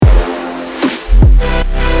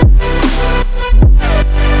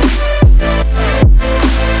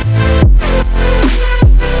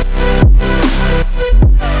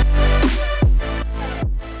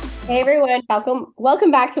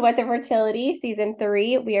Welcome back to What the Fertility Season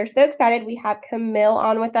 3. We are so excited. We have Camille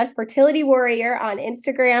on with us, Fertility Warrior on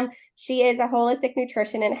Instagram. She is a holistic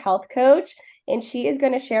nutrition and health coach, and she is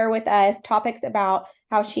going to share with us topics about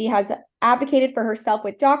how she has advocated for herself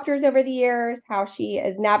with doctors over the years, how she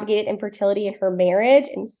has navigated infertility in her marriage,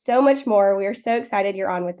 and so much more. We are so excited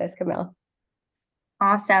you're on with us, Camille.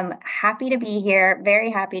 Awesome. Happy to be here.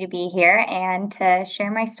 Very happy to be here and to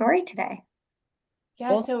share my story today.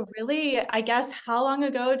 Yeah, so really, I guess, how long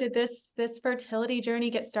ago did this fertility journey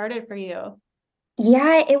get started for you?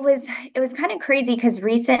 Yeah, it was kind of crazy because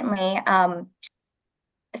recently,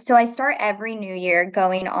 so I start every new year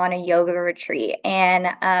going on a yoga retreat, and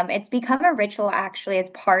it's become a ritual actually. It's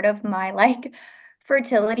part of my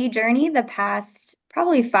fertility journey the past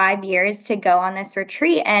probably 5 years to go on this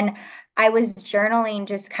retreat. And I was journaling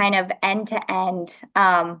just kind of end to end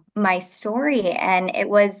my story, and it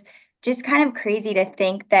was just kind of crazy to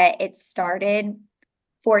think that it started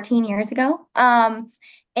 14 years ago,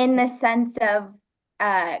 in the sense of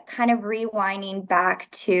kind of rewinding back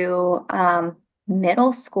to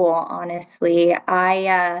middle school. Honestly,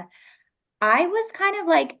 I was kind of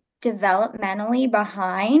like developmentally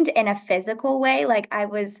behind in a physical way. Like I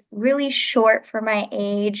was really short for my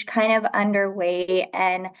age, kind of underweight,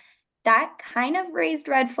 and that kind of raised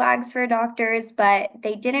red flags for doctors, but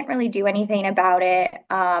they didn't really do anything about it.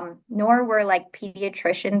 Nor were like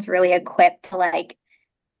pediatricians really equipped to like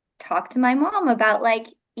talk to my mom about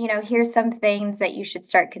here's some things that you should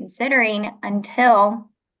start considering until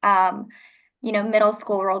middle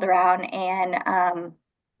school rolled around, and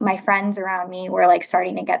my friends around me were like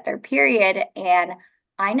starting to get their period, and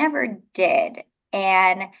I never did.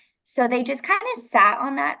 And so they just kind of sat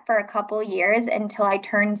on that for a couple years until I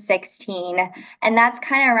turned 16. And that's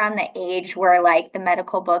kind of around the age where like the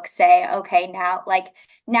medical books say, okay,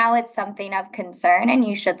 now it's something of concern and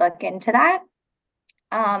you should look into that.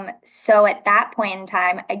 So at that point in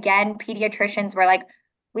time, again, pediatricians were like,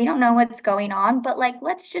 we don't know what's going on, but like,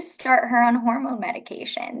 let's just start her on hormone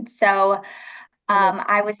medication. So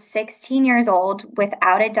I was 16 years old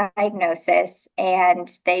without a diagnosis, and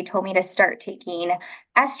they told me to start taking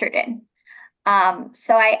estrogen.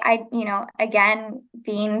 So again,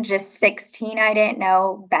 being just 16, I didn't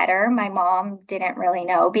know better. My mom didn't really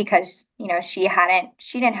know because, she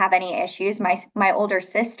didn't have any issues. My older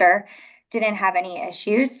sister didn't have any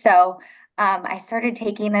issues. So I started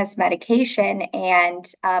taking this medication.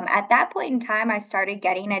 And at that point in time, I started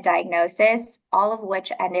getting a diagnosis, all of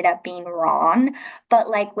which ended up being wrong, but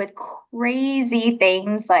like with crazy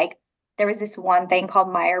things. Like there was this one thing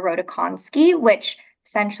called Meyer-Rodikonski, which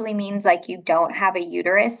essentially means like you don't have a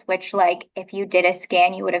uterus, which like if you did a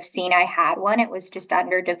scan, you would have seen I had one. It was just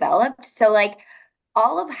underdeveloped. So like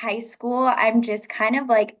all of high school, I'm just kind of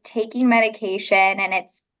like taking medication, and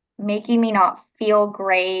it's making me not feel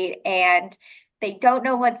great, and they don't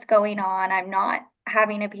know what's going on. I'm not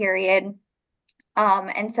having a period.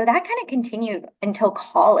 And so that kind of continued until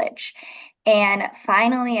college. And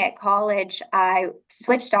finally at college, I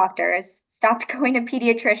switched doctors, stopped going to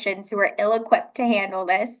pediatricians who were ill-equipped to handle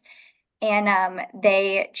this. And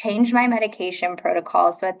they changed my medication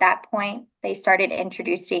protocol. So at that point, they started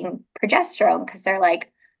introducing progesterone because they're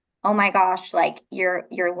like, oh my gosh, like your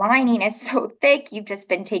lining is so thick. You've just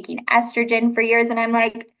been taking estrogen for years. And I'm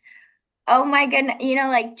like, oh my goodness,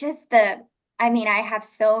 like just I have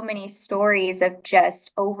so many stories of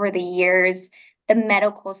just over the years, the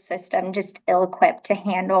medical system just ill-equipped to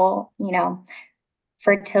handle,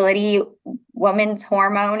 fertility, women's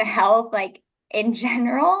hormone health, like in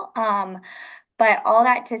general. But all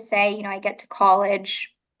that to say, I get to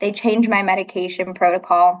college, they change my medication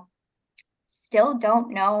protocol. Still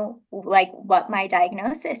don't know like what my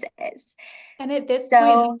diagnosis is. And at this point,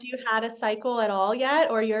 So have you had a cycle at all yet,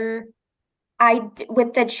 or you're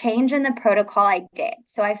with the change in the protocol, I did.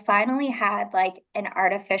 So I finally had like an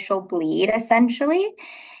artificial bleed essentially.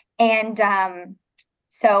 And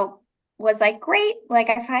so was like, great, like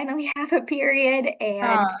I finally have a period,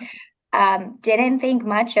 and didn't think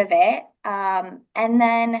much of it. And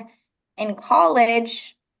then in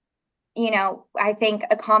college, I think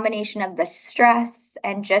a combination of the stress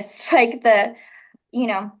and just like the,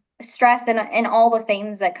 stress and all the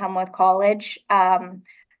things that come with college.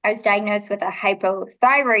 I was diagnosed with a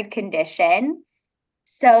hypothyroid condition.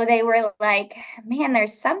 So they were like, man,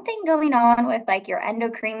 there's something going on with like your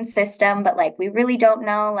endocrine system, but like we really don't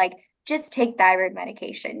know. Like just take thyroid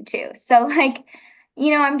medication too. So like,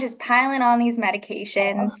 I'm just piling on these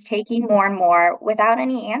medications, taking more and more without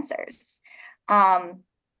any answers.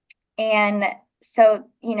 And so,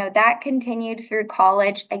 that continued through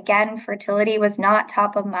college. Again, fertility was not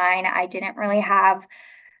top of mind. I didn't really have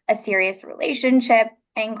a serious relationship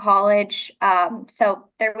in college. So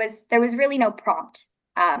there was really no prompt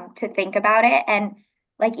to think about it. And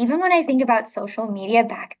like, even when I think about social media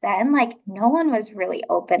back then, like no one was really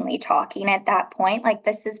openly talking at that point. Like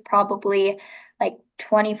this is probably like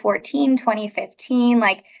 2014, 2015.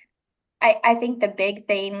 Like I think the big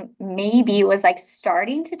thing maybe was like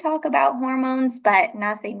starting to talk about hormones, but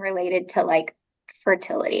nothing related to like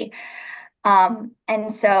fertility. And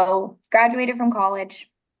so graduated from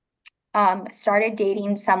college, started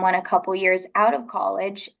dating someone a couple years out of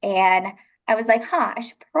college, and I was like, I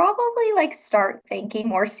should probably like start thinking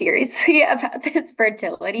more seriously about this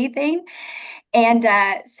fertility thing. And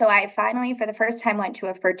so I finally, for the first time, went to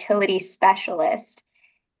a fertility specialist.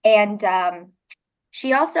 And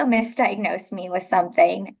she also misdiagnosed me with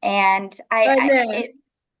something. And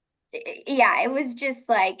yeah, it was just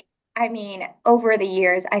like, I mean, over the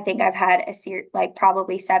years, I think I've had like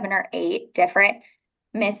probably 7 or 8 different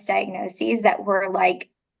misdiagnoses that were like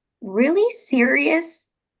really serious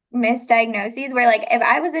misdiagnoses where like if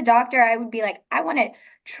I was a doctor, I would be like, I want to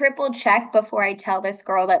triple check before I tell this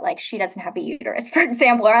girl that like she doesn't have a uterus, for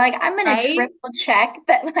example, or like I'm gonna triple check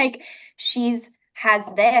that like she's has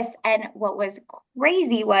this. And what was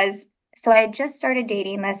crazy was, so I had just started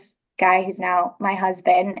dating this guy who's now my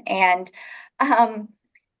husband, and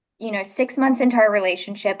 6 months into our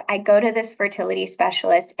relationship, I go to this fertility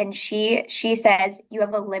specialist, and she says, you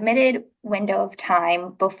have a limited window of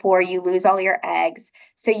time before you lose all your eggs.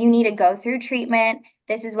 So you need to go through treatment.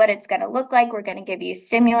 This is what it's going to look like. We're going to give you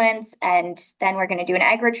stimulants, and then we're going to do an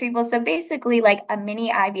egg retrieval. So basically like a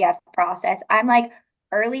mini IVF process. I'm like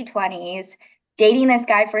early 20s dating this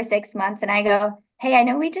guy for 6 months, and I go, hey, I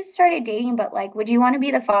know we just started dating, but like, would you want to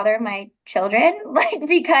be the father of my children? Like,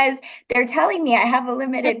 because they're telling me I have a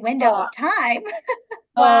limited window of time.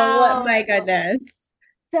 Wow. Oh my goodness.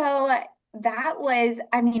 So that was,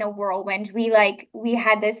 I mean, a whirlwind. We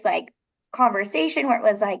had this like conversation where it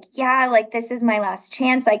was like, yeah, like this is my last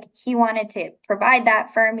chance. Like he wanted to provide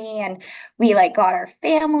that for me. And we like got our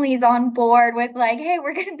families on board with like, hey,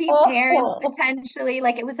 we're going to be parents potentially.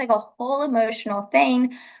 Like it was like a whole emotional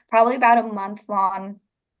thing, probably about a month-long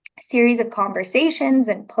series of conversations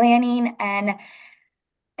and planning. And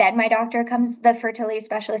then the fertility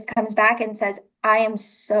specialist comes back and says, I am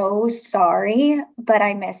so sorry, but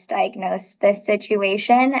I misdiagnosed this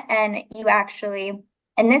situation. And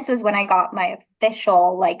and this was when I got my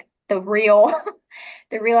official, like the real,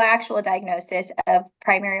 the real actual diagnosis of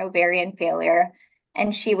primary ovarian failure.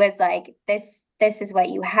 And she was like, this is what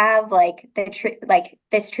you have. Like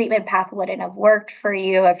this treatment path wouldn't have worked for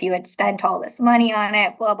you if you had spent all this money on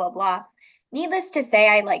it, blah, blah, blah. Needless to say,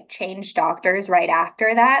 I like changed doctors right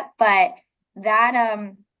after that, but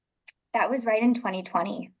that was right in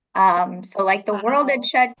 2020. So like the world had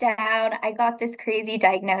shut down. I got this crazy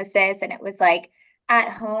diagnosis, and it was like at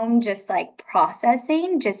home, just like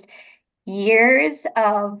processing just years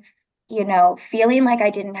of, feeling like I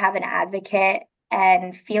didn't have an advocate,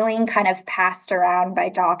 and feeling kind of passed around by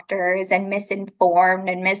doctors and misinformed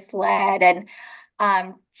and misled, and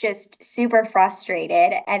just super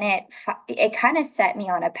frustrated. And it kind of set me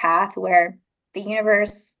on a path where the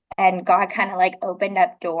universe and God kind of like opened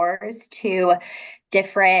up doors to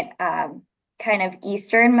different kind of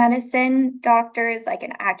Eastern medicine doctors, like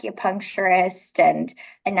an acupuncturist and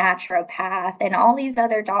a naturopath and all these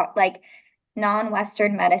other like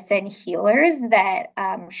non-Western medicine healers that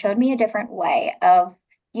showed me a different way of,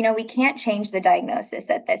 we can't change the diagnosis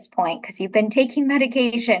at this point because you've been taking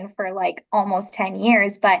medication for like almost 10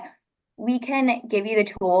 years, but we can give you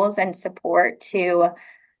the tools and support to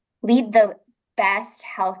lead the best,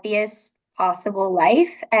 healthiest possible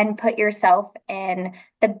life and put yourself in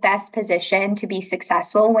the best position to be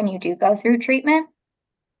successful when you do go through treatment.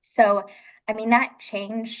 So, I mean, that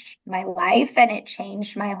changed my life, and it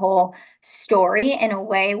changed my whole story in a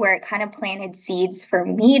way where it kind of planted seeds for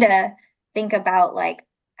me to think about, like,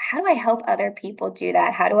 how do I help other people do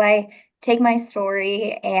that? How do I take my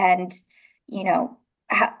story and,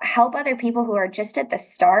 help other people who are just at the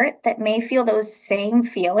start that may feel those same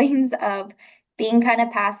feelings of being kind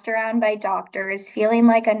of passed around by doctors, feeling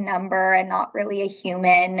like a number and not really a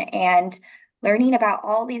human, and learning about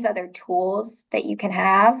all these other tools that you can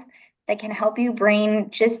have that can help you bring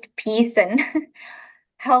just peace and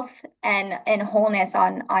health and wholeness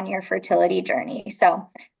on your fertility journey. So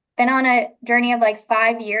been on a journey of like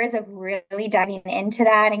 5 years of really diving into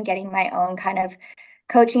that and getting my own kind of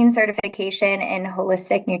coaching certification in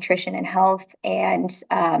holistic nutrition and health, and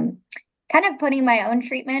kind of putting my own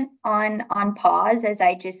treatment on pause as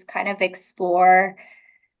I just kind of explore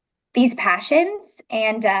these passions.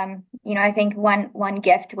 And I think one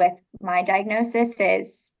gift with my diagnosis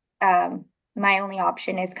is my only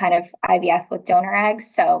option is kind of IVF with donor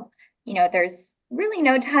eggs. So, there's really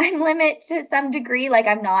no time limit to some degree. Like,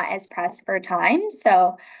 I'm not as pressed for time.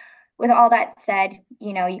 So with all that said,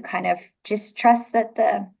 you kind of just trust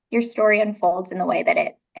that your story unfolds in the way that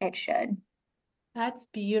it should. That's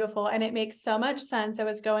beautiful. And it makes so much sense. I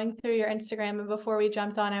was going through your Instagram, and before we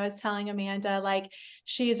jumped on, I was telling Amanda, like,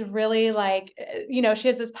 she's really like, she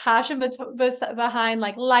has this passion behind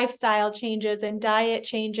like lifestyle changes and diet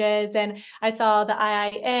changes. And I saw the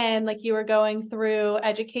IIN, like you were going through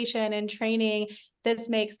education and training. This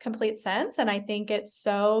makes complete sense. And I think it's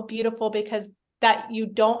so beautiful because that you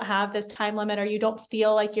don't have this time limit, or you don't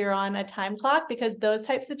feel like you're on a time clock, because those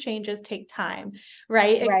types of changes take time,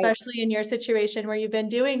 right? Especially in your situation where you've been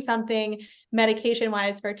doing something medication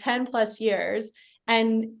wise for 10 plus years.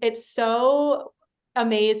 And it's so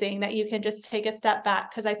amazing that you can just take a step back,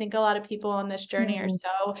 because I think a lot of people on this journey are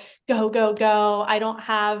so go, go, go. I don't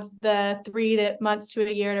have the 3 months to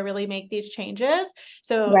a year to really make these changes.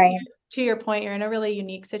 So to your point, you're in a really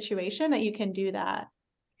unique situation that you can do that.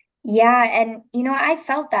 Yeah. And, I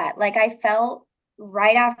felt that. Like, I felt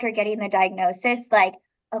right after getting the diagnosis, like,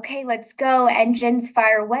 okay, let's go, engines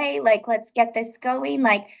fire away. Like, let's get this going.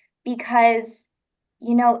 Like, because,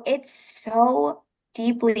 it's so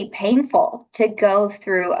deeply painful to go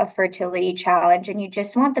through a fertility challenge, and you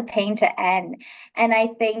just want the pain to end. And I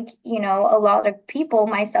think, a lot of people,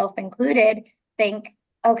 myself included, think,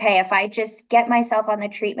 okay, if I just get myself on the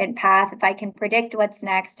treatment path, if I can predict what's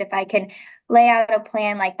next, if I can lay out a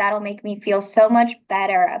plan, like, that'll make me feel so much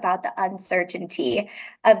better about the uncertainty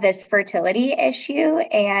of this fertility issue.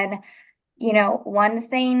 And, one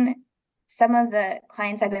thing some of the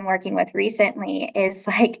clients I've been working with recently is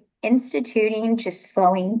like instituting just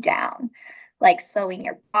slowing down, like slowing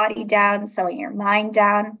your body down, slowing your mind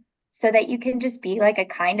down, so that you can just be like a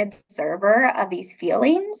kind observer of these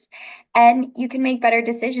feelings, and you can make better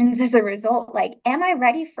decisions as a result. Like, am I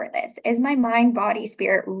ready for this? Is my mind, body,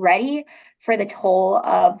 spirit ready for the toll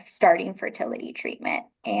of starting fertility treatment?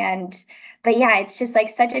 But yeah, it's just like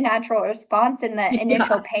such a natural response in the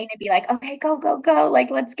initial pain to be like, okay, go, go, go. Like,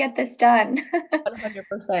 let's get this done. 100%.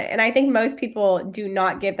 And I think most people do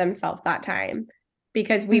not give themselves that time,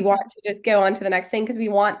 because we want to just go on to the next thing, because we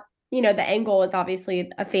want, the end goal is obviously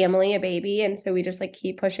a family, a baby. And so we just like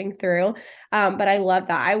keep pushing through. But I love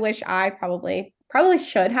that. I wish I probably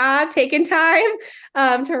should have taken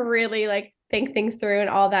time to really like think things through and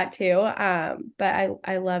all that too. But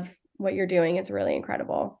I love what you're doing. It's really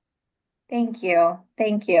incredible. Thank you.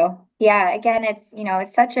 Thank you. Yeah, again, it's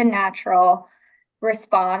such a natural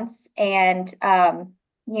response. And,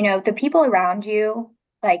 the people around you,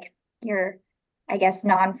 like your, I guess,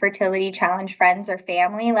 non-fertility challenge friends or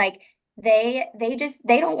family, like they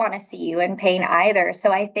don't want to see you in pain either. So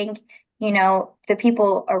I think, the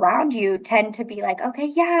people around you tend to be like, okay,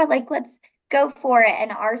 yeah, like, let's go for it,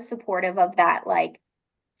 and are supportive of that, like,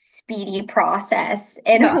 speedy process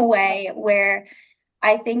in a way where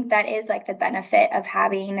I think that is like the benefit of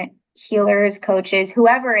having healers, coaches,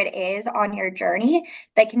 whoever it is on your journey,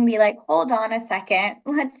 that can be like, hold on a second,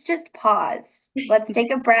 let's just pause. Let's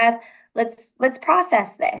take a breath. Let's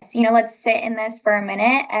process this. Let's sit in this for a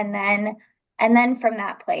minute, and then from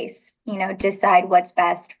that place, decide what's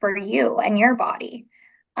best for you and your body.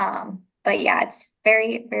 But yeah, it's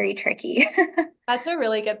very, very tricky. That's a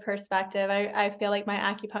really good perspective. I feel like my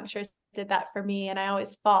acupuncturist did that for me, and I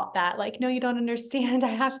always fought that, like, no, you don't understand. I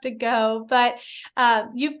have to go. But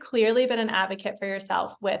you've clearly been an advocate for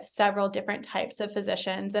yourself with several different types of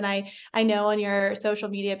physicians. And I know on your social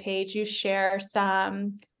media page, you share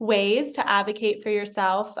some ways to advocate for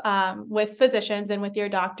yourself with physicians and with your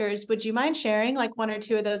doctors. Would you mind sharing like 1 or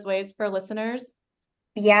 2 of those ways for listeners?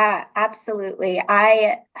 Yeah, absolutely.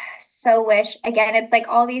 I so wish, again, it's like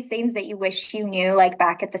all these things that you wish you knew, like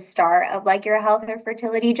back at the start of like your health or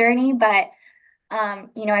fertility journey. But,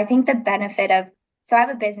 I think the benefit of, so I have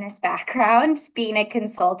a business background, being a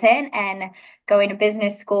consultant and going to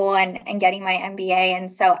business school and getting my MBA.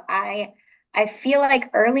 And so I feel like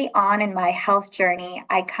early on in my health journey,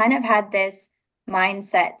 I kind of had this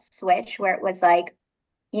mindset switch where it was like,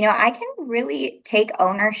 I can really take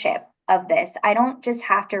ownership of this. I don't just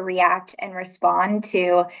have to react and respond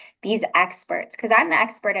to these experts, because I'm the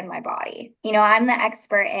expert in my body. I'm the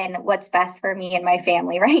expert in what's best for me and my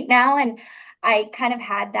family right now. And I kind of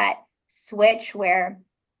had that switch where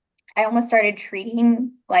I almost started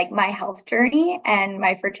treating like my health journey and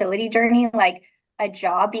my fertility journey like a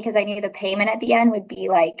job, because I knew the payment at the end would be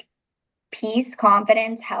like peace,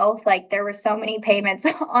 confidence, health. Like, there were so many payments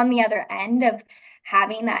on the other end of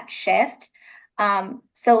having that shift.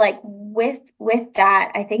 So like with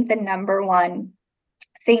that, I think the number one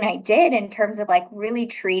thing I did in terms of like really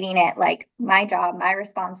treating it like my job, my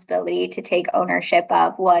responsibility to take ownership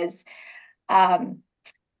of was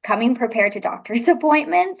coming prepared to doctor's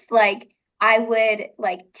appointments. Like I would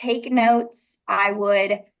like take notes. I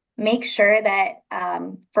would make sure that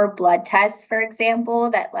for blood tests, for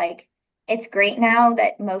example, that like it's great now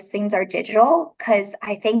that most things are digital, because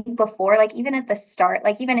I think before, like even at the start,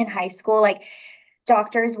 like even in high school, like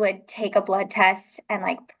doctors would take a blood test and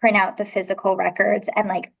like print out the physical records and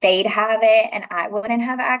like they'd have it and I wouldn't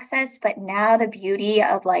have access. But now the beauty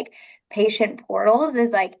of like patient portals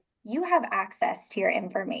is like you have access to your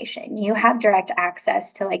information. You have direct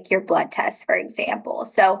access to like your blood tests, for example.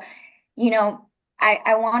 So, you know,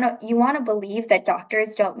 I want to, you want to believe that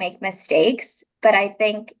doctors don't make mistakes, but I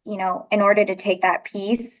think, you know, in order to take that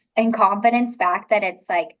peace and confidence back that it's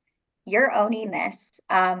like, you're owning this,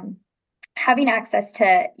 having access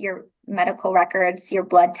to your medical records, your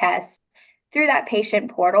blood tests through that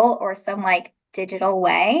patient portal or some like digital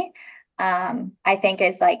way, I think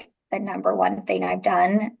is like the number one thing I've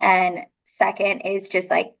done. And second is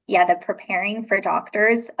just like, yeah, the preparing for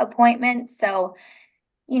doctor's appointments. So,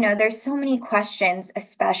 you know, there's so many questions,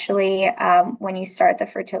 especially when you start the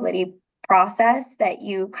fertility process that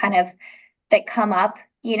you kind of that come up,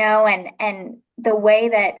 you know, and the way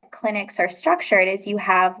that clinics are structured is you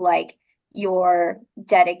have like your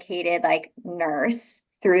dedicated like nurse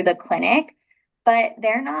through the clinic, but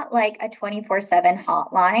they're not like a 24/7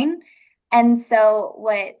 hotline. And so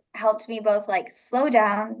what helped me both like slow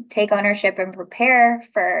down, take ownership and prepare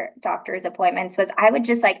for doctor's appointments was I would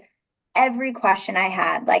just like every question I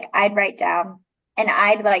had, like I'd write down and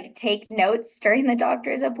I'd like take notes during the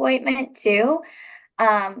doctor's appointment too,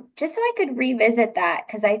 just so I could revisit that.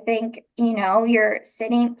 Cause I think, you know, you're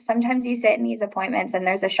sitting, sometimes you sit in these appointments and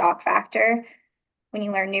there's a shock factor when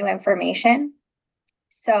you learn new information.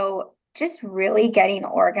 So just really getting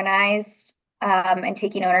organized, and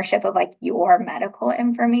taking ownership of like your medical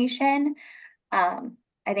information, I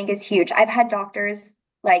think is huge. I've had doctors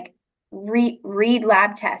like read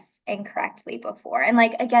lab tests incorrectly before. And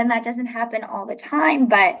like, again, that doesn't happen all the time,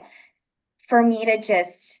 but for me to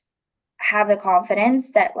just have the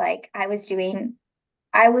confidence that like I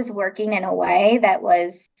was working in a way that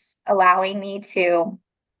was allowing me to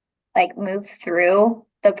like move through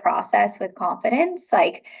the process with confidence.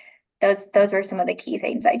 Like those were some of the key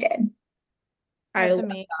things I did. That's love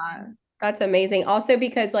amazing. that. That's amazing. Also,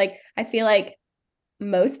 because like I feel like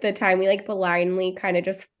most of the time we like blindly kind of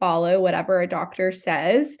just follow whatever a doctor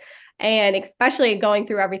says. And especially going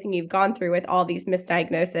through everything you've gone through with all these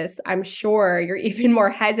misdiagnoses, I'm sure you're even more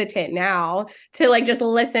hesitant now to like just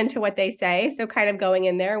listen to what they say. So kind of going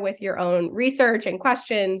in there with your own research and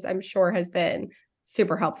questions, I'm sure has been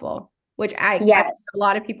super helpful, which Yes. a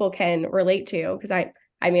lot of people can relate to because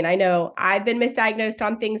I mean, I know I've been misdiagnosed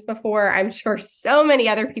on things before. I'm sure so many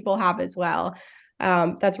other people have as well.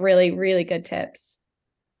 That's really, really good tips.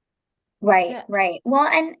 Right, Yeah. right. Well,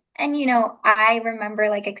 and you know, I remember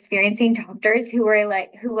like experiencing doctors who were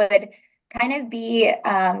like who would kind of be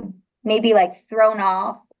maybe like thrown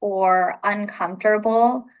off or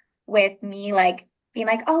uncomfortable with me like being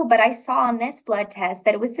like, "Oh, but I saw on this blood test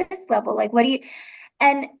that it was this level. Like, what do you?"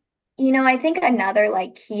 And you know, I think another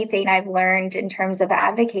like key thing I've learned in terms of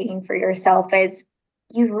advocating for yourself is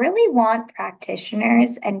you really want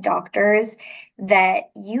practitioners and doctors that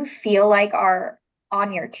you feel like are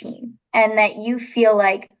on your team and that you feel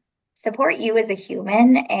like support you as a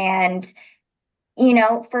human. And, you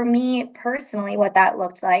know, for me personally, what that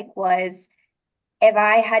looked like was if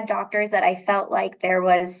I had doctors that I felt like there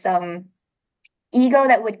was some ego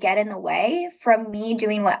that would get in the way from me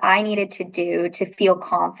doing what I needed to do to feel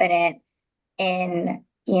confident in,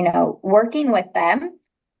 you know, working with them,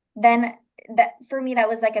 then that for me that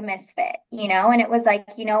was like a misfit, you know. And it was like,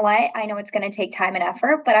 you know what, I know it's going to take time and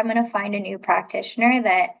effort, but I'm going to find a new practitioner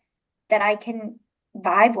that I can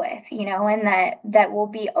vibe with, you know, and that will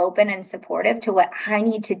be open and supportive to what I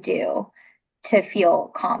need to do to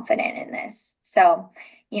feel confident in this. So,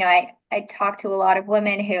 you know, I talk to a lot of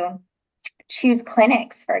women who choose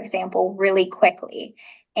clinics, for example, really quickly,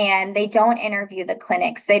 and they don't interview the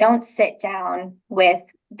clinics. They don't sit down with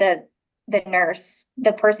the nurse,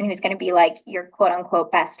 the person who's going to be like your quote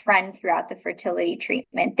unquote best friend throughout the fertility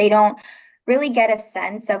treatment. They don't really get a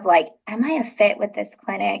sense of like, am I a fit with this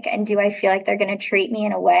clinic? And do I feel like they're going to treat me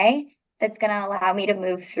in a way that's going to allow me to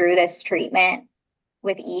move through this treatment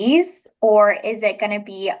with ease? Or is it going to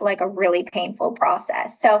be like a really painful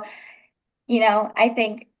process? So, you know, I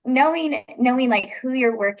think knowing like who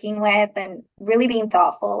you're working with and really being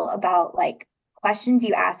thoughtful about like questions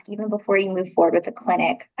you ask even before you move forward with the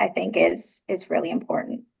clinic, I think is really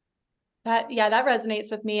important. That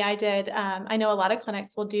resonates with me. I know a lot of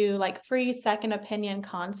clinics will do like free second opinion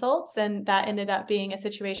consults, and that ended up being a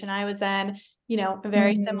situation I was in,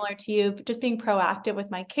 very similar to you, just being proactive with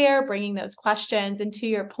my care, bringing those questions. And to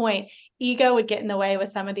your point, ego would get in the way with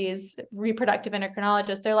some of these reproductive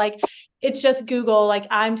endocrinologists. They're like, it's just Google, like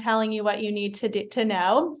I'm telling you what you need to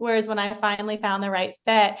know. Whereas when I finally found the right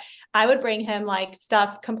fit, I would bring him like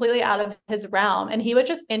stuff completely out of his realm, and he was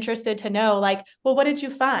just interested to know, like, well, what did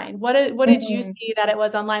you find? What did you see that it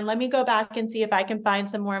was online? Let me go back and see if I can find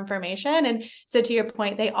some more information. And so to your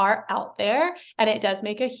point, they are out there, and it does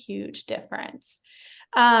make a huge difference.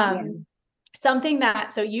 Yeah.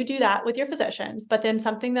 So you do that with your physicians, but then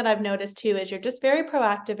something that I've noticed too is you're just very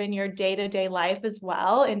proactive in your day-to-day life as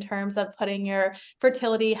well, in terms of putting your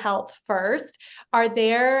fertility health first.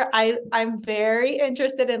 I'm very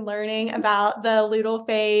interested in learning about the luteal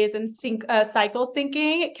phase and cycle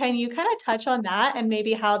syncing. Can you kind of touch on that and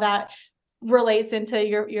maybe how that relates into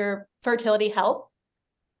your fertility health?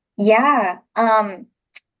 Yeah.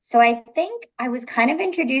 So I think I was kind of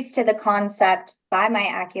introduced to the concept by my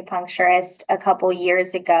acupuncturist a couple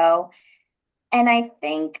years ago. And I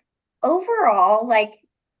think overall, like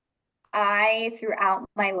I throughout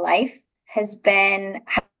my life have been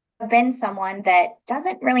someone that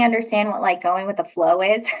doesn't really understand what like going with the flow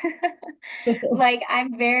is. Like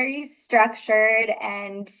I'm very structured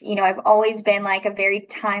and I've always been like a very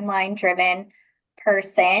timeline driven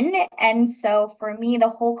person. And so for me, the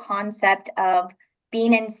whole concept of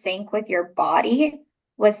being in sync with your body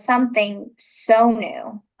was something so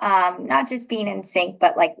new. Not just being in sync,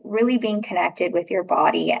 but like really being connected with your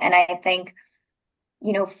body. And I think,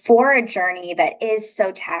 for a journey that is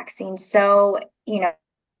so taxing, so,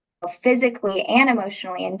 physically and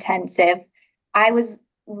emotionally intensive, I was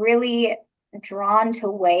really drawn to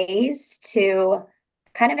ways to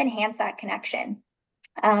kind of enhance that connection,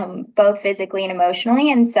 both physically and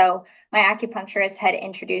emotionally. And so my acupuncturist had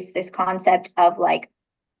introduced this concept of like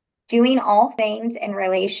doing all things in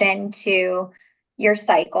relation to your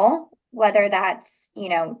cycle, whether that's,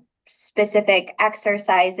 specific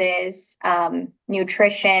exercises,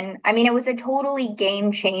 nutrition. I mean, it was a totally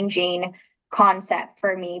game changing concept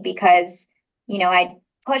for me because, I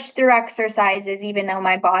pushed through exercises even though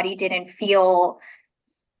my body didn't feel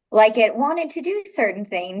like it wanted to do certain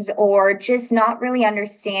things, or just not really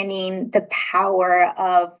understanding the power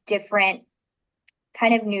of different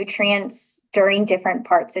kind of nutrients during different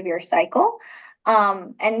parts of your cycle.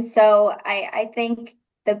 And so I think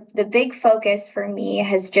the big focus for me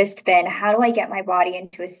has just been, how do I get my body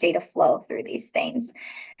into a state of flow through these things?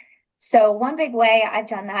 So one big way I've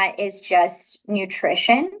done that is just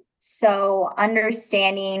nutrition. So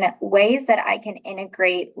understanding ways that I can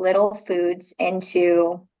integrate little foods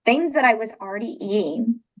into things that I was already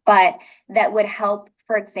eating, but that would help,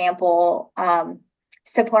 for example,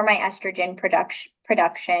 support my estrogen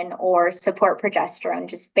production or support progesterone,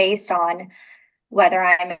 just based on whether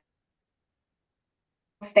I'm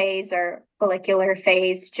phase or follicular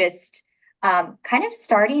phase, just kind of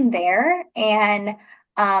starting there. And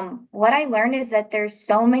what I learned is that there's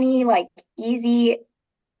so many like easy,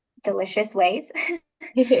 delicious ways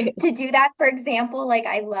to do that. For example, like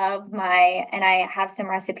and I have some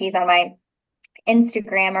recipes on my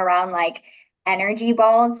Instagram around like energy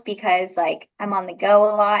balls, because like I'm on the go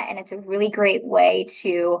a lot, and it's a really great way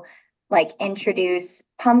to like introduce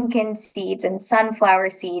pumpkin seeds and sunflower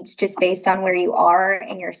seeds just based on where you are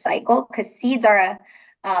in your cycle, because seeds are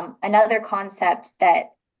another concept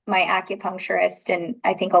that my acupuncturist and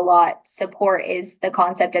I think a lot support, is the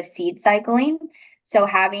concept of seed cycling. So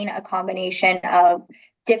having a combination of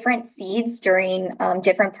different seeds during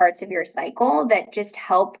different parts of your cycle that just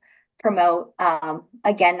help promote,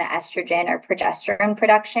 again, the estrogen or progesterone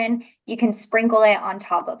production. You can sprinkle it on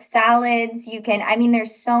top of salads.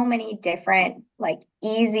 There's so many different like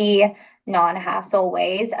easy, non-hassle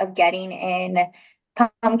ways of getting in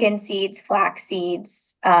pumpkin seeds, flax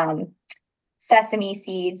seeds, sesame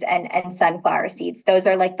seeds, and sunflower seeds. Those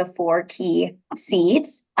are like the 4 key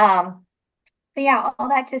seeds. But yeah, all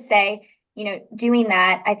that to say, doing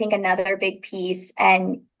that, I think another big piece,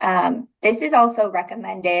 and this is also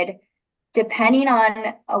recommended depending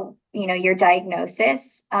on your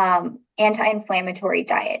diagnosis, anti-inflammatory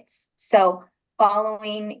diets. So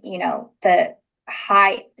following the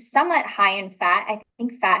somewhat high in fat. I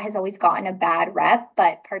think fat has always gotten a bad rep,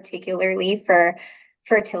 but particularly for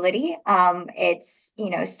fertility, it's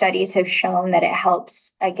studies have shown that it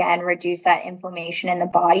helps, again, reduce that inflammation in the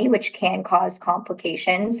body, which can cause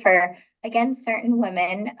complications for, again, certain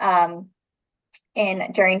women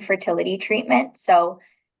during fertility treatment. So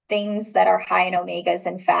things that are high in omegas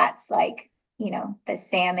and fats, like the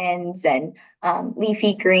salmons and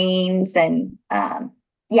leafy greens and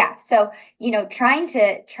yeah. So, trying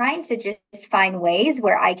to just find ways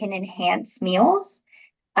where I can enhance meals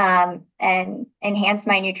and enhance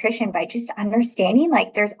my nutrition by just understanding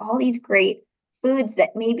like there's all these great foods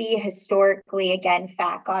that maybe historically, again,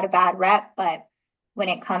 fat got a bad rep, but when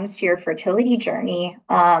it comes to your fertility journey,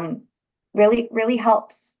 really, really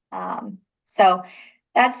helps. So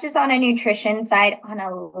that's just on a nutrition side. On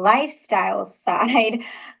a lifestyle side,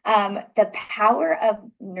 the power of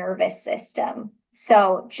nervous system.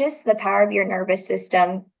 So just the power of your nervous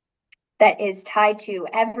system that is tied to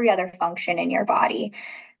every other function in your body.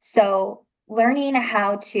 So learning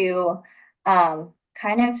how to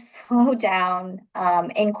kind of slow down,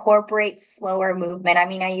 incorporate slower movement. I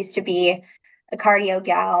mean, I used to be a cardio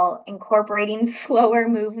gal, incorporating slower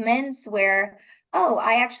movements where, oh,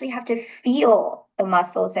 I actually have to feel the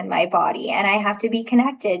muscles in my body and I have to be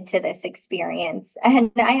connected to this experience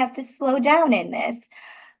and I have to slow down in this.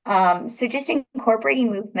 So just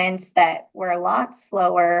incorporating movements that were a lot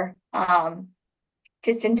slower,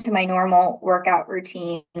 just into my normal workout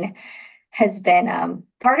routine has been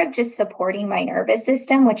part of just supporting my nervous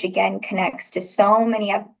system, which again connects to so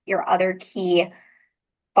many of your other key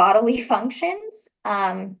bodily functions,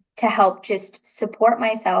 to help just support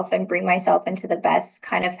myself and bring myself into the best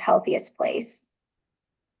kind of healthiest place.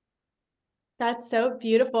 That's so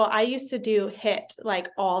beautiful. I used to do HIIT like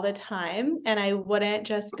all the time, and I wouldn't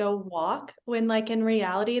just go walk when like in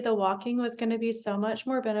reality the walking was going to be so much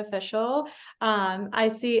more beneficial. I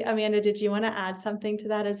see, Amanda, did you want to add something to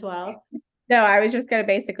that as well? No, I was just going to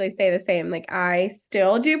basically say the same. Like I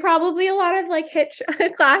still do probably a lot of like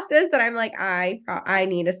HIIT classes that I'm like, I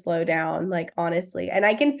need to slow down, like honestly. And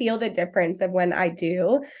I can feel the difference of when I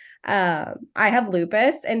do. I have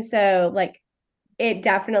lupus. And so like it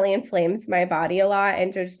definitely inflames my body a lot.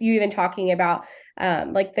 And just you even talking about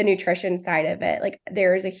like the nutrition side of it, like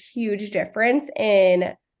there's a huge difference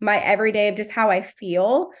in my everyday of just how I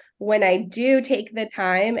feel when I do take the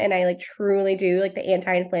time and I like truly do like the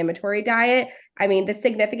anti-inflammatory diet. I mean, the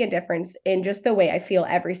significant difference in just the way I feel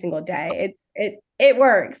every single day. It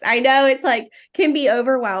works. I know it's like can be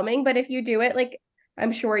overwhelming, but if you do it like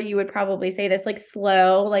I'm sure you would probably say this like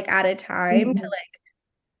slow, like at a time to like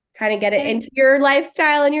kind of get it into your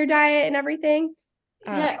lifestyle and your diet and everything.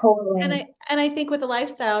 Yeah. Totally. And I think with the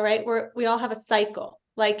lifestyle, right, we all have a cycle.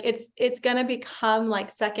 Like it's gonna become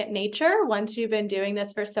like second nature once you've been doing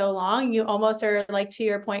this for so long. You almost are like, to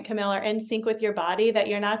your point, Camille, are in sync with your body that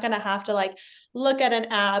you're not gonna have to like look at an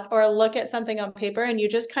app or look at something on paper, and you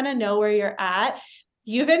just kind of know where you're at.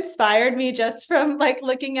 You've inspired me just from like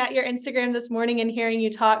looking at your Instagram this morning and hearing you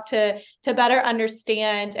talk to better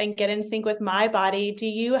understand and get in sync with my body. Do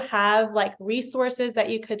you have like resources that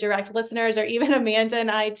you could direct listeners or even Amanda and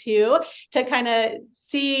I too, to kind of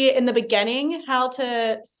see in the beginning how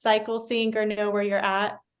to cycle sync or know where you're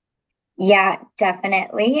at? Yeah,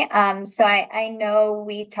 definitely. So I know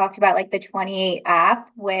we talked about like the 28 app,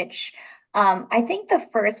 which I think the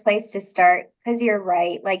first place to start, because you're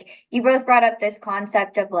right, like you both brought up this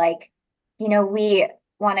concept of like, we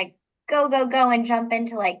want to go, go, go and jump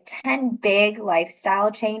into like 10 big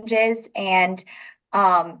lifestyle changes. And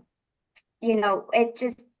it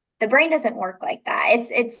just the brain doesn't work like that.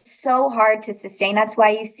 It's so hard to sustain. That's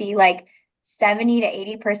why you see like 70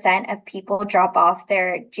 to 80% of people drop off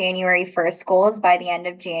their January 1st goals by the end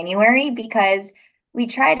of January because we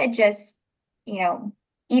try to just,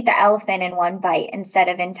 eat the elephant in one bite instead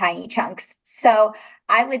of in tiny chunks. So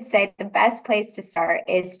I would say the best place to start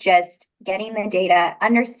is just getting the data,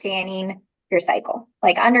 understanding your cycle,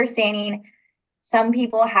 like understanding some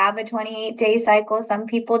people have a 28-day cycle, some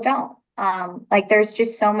people don't. Like there's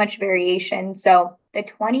just so much variation. So the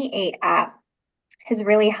 28 app has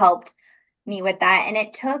really helped me with that. And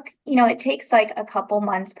it takes like a couple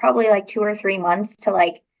months, probably like 2 or 3 months to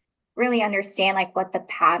like really understand like what the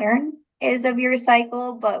pattern is of your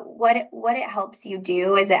cycle. But what it helps you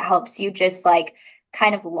do is it helps you just like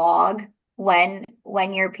kind of log when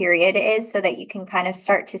your period is so that you can kind of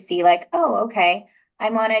start to see like, oh, okay,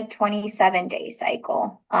 I'm on a 27-day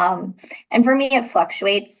cycle. And for me, it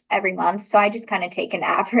fluctuates every month. So I just kind of take an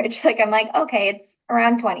average. Like I'm like, okay, it's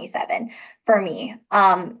around 27 for me.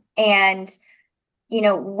 And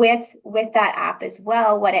with that app as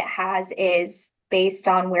well, what it has is based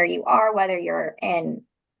on where you are, whether you're in,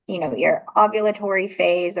 your ovulatory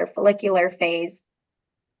phase or follicular phase,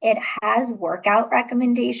 it has workout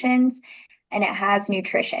recommendations and it has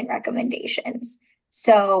nutrition recommendations.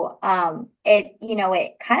 So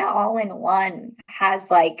it kind of all in one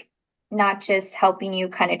has like not just helping you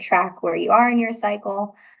kind of track where you are in your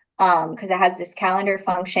cycle, because it has this calendar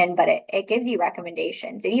function, but it gives you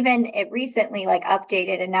recommendations. It recently like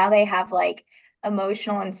updated, and now they have like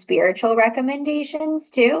emotional and spiritual recommendations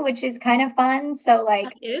too, which is kind of fun. So like,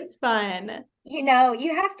 That is fun.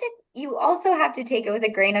 you also have to take it with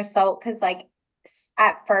a grain of salt, because like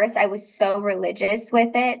at first I was so religious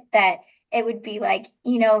with it that it would be like,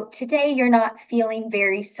 today you're not feeling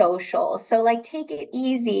very social, so like take it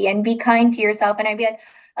easy and be kind to yourself. And I'd be like,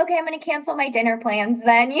 okay, I'm going to cancel my dinner plans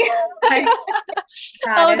then, like,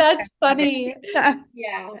 Oh, that's funny.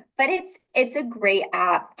 yeah. But it's a great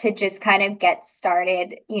app to just kind of get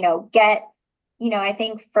started, I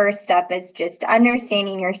think first step is just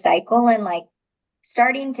understanding your cycle and like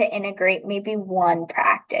starting to integrate maybe one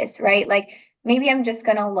practice, right? Like maybe I'm just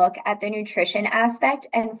going to look at the nutrition aspect,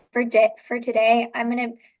 and for today, I'm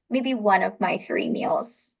going to maybe one of my 3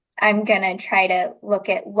 meals, I'm going to try to look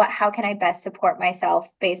at how can I best support myself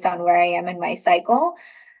based on where I am in my cycle.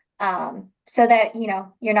 So that,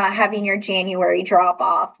 you're not having your January drop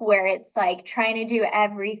off where it's like trying to do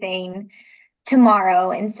everything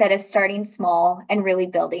tomorrow instead of starting small and really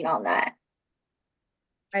building on that.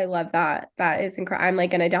 I love that. That is incredible. I'm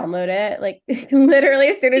like going to download it like literally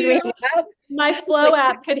as soon as we hang up. My Flow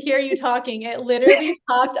app could hear you talking. It literally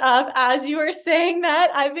popped up as you were saying that.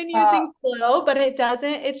 I've been using Flow, but it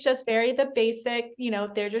doesn't. It's just very the basic,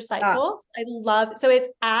 there's your cycles. I love, so is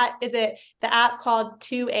it the app called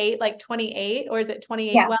 28, like 28, or is it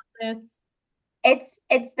 28 Yeah. Wellness? It's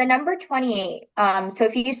the number 28. So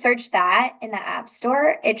if you search that in the App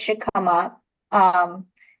Store, it should come up.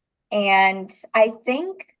 And I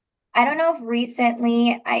don't know if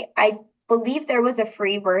recently, I believe there was a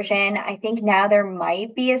free version. I think now there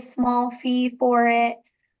might be a small fee for it.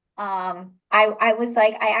 I was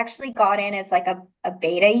like, I actually got in as like a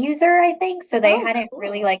beta user, I think. So they hadn't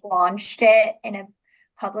really like launched it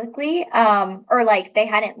publicly, or like they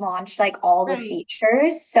hadn't launched like all the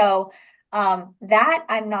features. So that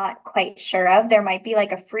I'm not quite sure of. There might be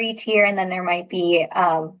like a free tier, and then there might be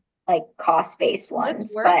like cost-based ones.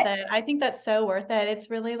 It's worth it. I think that's so worth it. It's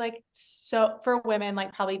really like, so for women,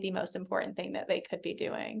 like probably the most important thing that they could be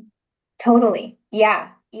doing. Totally.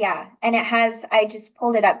 Yeah. Yeah. And I just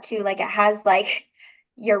pulled it up too. Like it has like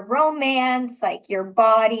your romance, like your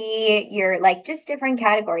body, your like just different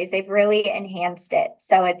categories. They've really enhanced it.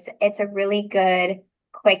 So it's a really good,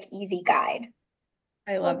 quick, easy guide.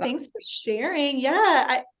 I love that. Thanks for sharing.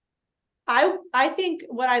 Yeah. I think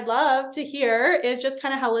what I'd love to hear is just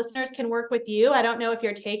kind of how listeners can work with you. I don't know if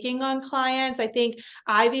you're taking on clients. I think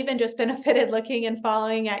I've even just benefited looking and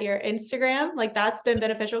following at your Instagram. Like that's been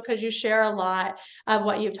beneficial because you share a lot of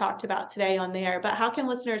what you've talked about today on there. But how can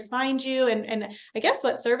listeners find you? And I guess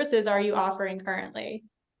what services are you offering currently?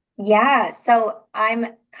 Yeah. So I'm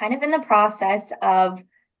kind of in the process of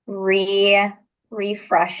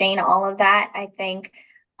refreshing all of that. I think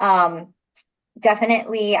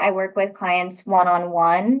definitely I work with clients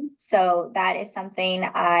one-on-one. So that is something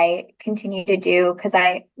I continue to do because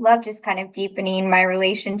I love just kind of deepening my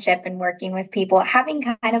relationship and working with people, having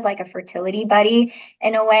kind of like a fertility buddy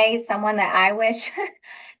in a way, someone that I wish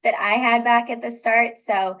that I had back at the start.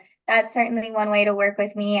 So that's certainly one way to work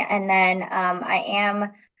with me. And then I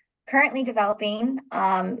am currently developing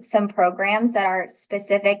some programs that are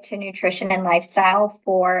specific to nutrition and lifestyle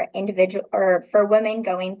for individual or for women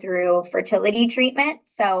going through fertility treatment.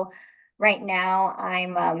 So right now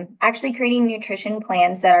I'm actually creating nutrition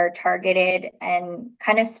plans that are targeted and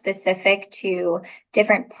kind of specific to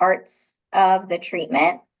different parts of the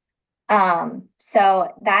treatment.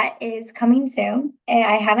 So that is coming soon.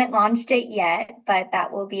 I haven't launched it yet, but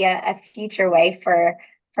that will be a future way for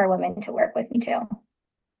women to work with me too.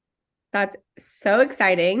 That's so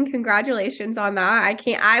exciting. Congratulations on that.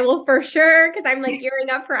 I will for sure, because I'm like gearing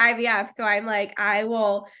up for IVF. So I'm like, I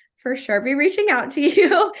will for sure be reaching out to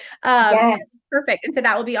you. Yes. Perfect. And so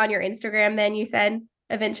that will be on your Instagram then, you said,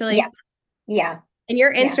 eventually? Yeah. Yeah. And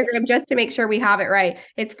your Instagram, just to make sure we have it right,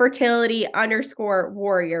 it's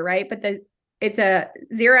fertility_warrior, right? But it's a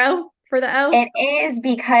 0 for the O? It is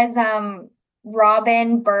because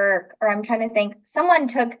Robin Burke, or I'm trying to think, someone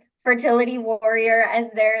took Fertility Warrior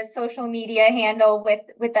as their social media handle with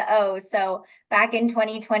the O. So back in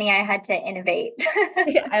 2020, I had to innovate.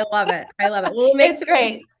 I love it. I love it. We'll make It's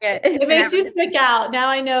great. It makes you stick out. Now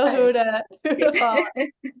I know who to follow.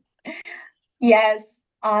 Yes.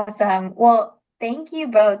 Awesome. Well, thank you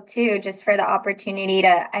both too, just for the opportunity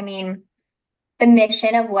the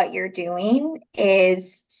mission of what you're doing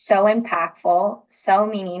is so impactful, so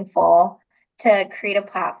meaningful to create a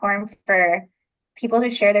platform for people to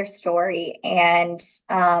share their story. And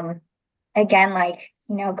again, like,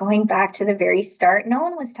 going back to the very start, no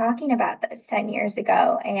one was talking about this 10 years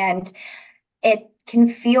ago. And it can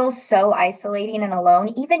feel so isolating and alone,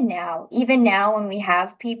 even now when we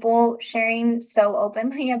have people sharing so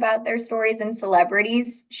openly about their stories and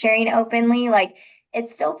celebrities sharing openly, like it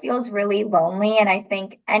still feels really lonely. And I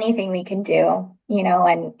think anything we can do,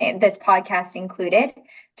 and this podcast included,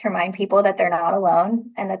 to remind people that they're not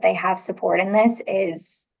alone and that they have support in this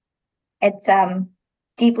it's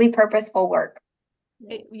deeply purposeful work.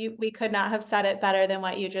 We could not have said it better than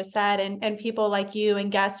what you just said. And people like you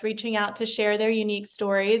and guests reaching out to share their unique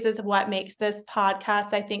stories is what makes this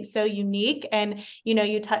podcast, I think, so unique. And,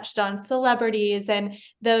 you touched on celebrities and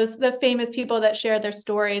the famous people that share their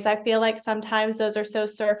stories. I feel like sometimes those are so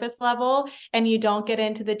surface level and you don't get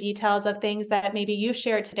into the details of things that maybe you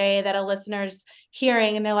shared today that a listener's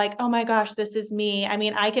hearing and they're like, oh my gosh, this is me. I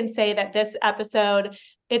mean, I can say that this episode,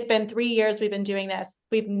 it's been 3 years we've been doing this.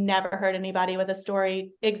 We've never heard anybody with a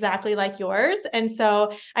story exactly like yours. And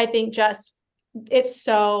so I think it's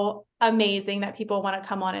so amazing that people want to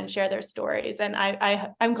come on and share their stories. And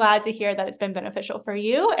I'm glad to hear that it's been beneficial for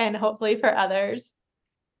you and hopefully for others.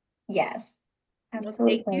 Yes,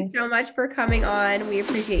 absolutely. Thank you so much for coming on. We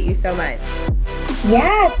appreciate you so much.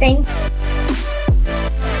 Yeah, thank you.